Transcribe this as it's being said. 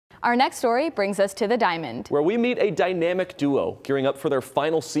Our next story brings us to the Diamond, where we meet a dynamic duo gearing up for their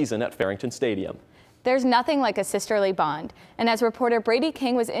final season at Farrington Stadium. There's nothing like a sisterly bond, and as reporter Bradey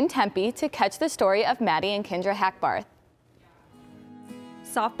King was in Tempe to catch the story of Maddie and Kendra Hackbarth.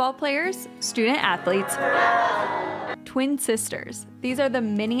 Softball players, student athletes, twin sisters. These are the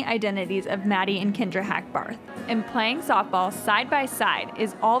many identities of Maddie and Kendra Hackbarth. And playing softball side by side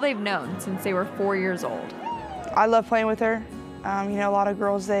is all they've known since they were 4 years old. I love playing with her. You know, a lot of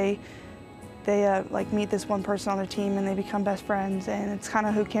girls, they like meet this one person on their team and they become best friends, and it's kind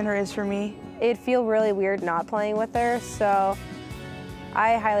of who Kendra is for me. It'd feel really weird not playing with her, so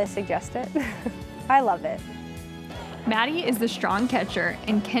I highly suggest it. I love it. Maddie is the strong catcher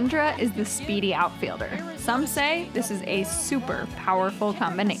and Kendra is the speedy outfielder. Some say this is a super powerful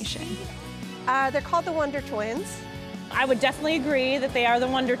combination. They're called the Wonder Twins. I would definitely agree that they are the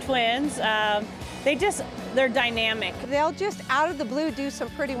Wonder Twins. They're dynamic. They'll just out of the blue do some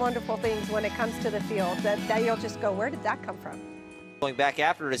pretty wonderful things when it comes to the field that you'll just go, where did that come from? Going back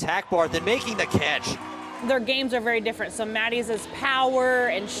after it is Hackbarth and making the catch. Their games are very different. So Maddie's is power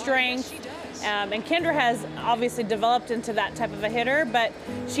and strength. And Kendra has obviously developed into that type of a hitter, but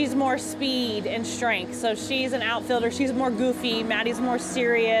she's more speed and strength. So she's an outfielder, she's more goofy, Maddie's more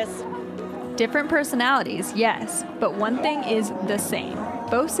serious. Different personalities, yes, but one thing is the same.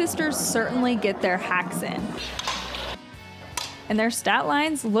 Both sisters certainly get their hacks in. And their stat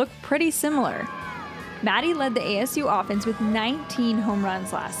lines look pretty similar. Maddie led the ASU offense with 19 home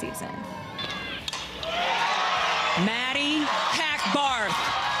runs last season. Maddie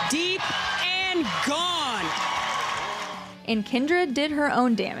Hackbarth, deep and gone. And Kendra did her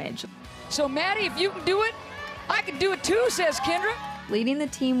own damage. So Maddie, if you can do it, I can do it too, says Kendra. Leading the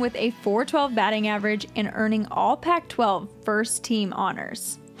team with a .412 batting average and earning all Pac-12 first team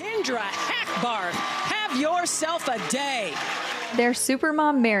honors. Kendra Hackbarth, have yourself a day. Their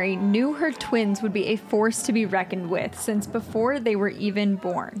supermom Mary knew her twins would be a force to be reckoned with since before they were even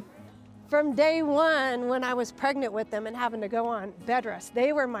born. From day one, when I was pregnant with them and having to go on bed rest,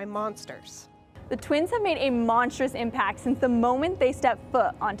 they were my monsters. The twins have made a monstrous impact since the moment they stepped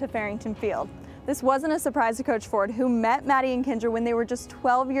foot onto Farrington Field. This wasn't a surprise to Coach Ford, who met Maddie and Kendra when they were just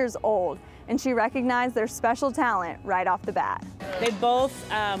 12 years old, and she recognized their special talent right off the bat. They both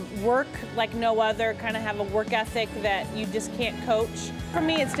work like no other, kind of have a work ethic that you just can't coach. For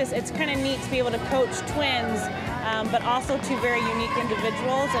me, it's kind of neat to be able to coach twins, but also two very unique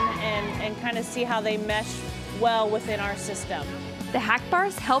individuals and kind of see how they mesh well within our system. The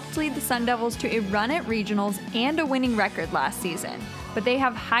Hackbarths helped lead the Sun Devils to a run at regionals and a winning record last season, but they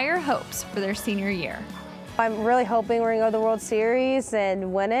have higher hopes for their senior year. I'm really hoping we're gonna go to the World Series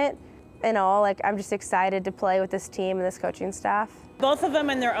and win it. And all, I'm just excited to play with this team and this coaching staff. Both of them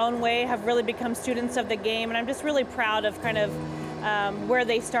in their own way have really become students of the game, and I'm just really proud of kind of where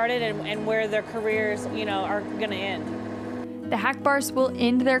they started and where their careers, are gonna end. The Hackbarths will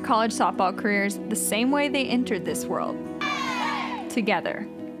end their college softball careers the same way they entered this world. Together.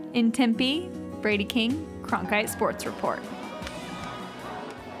 In Tempe, Bradey King, Cronkite Sports Report.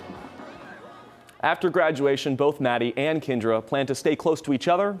 After graduation, both Maddie and Kendra plan to stay close to each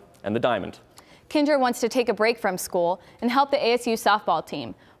other and the Diamond. Kendra wants to take a break from school and help the ASU softball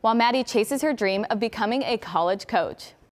team, while Maddie chases her dream of becoming a college coach.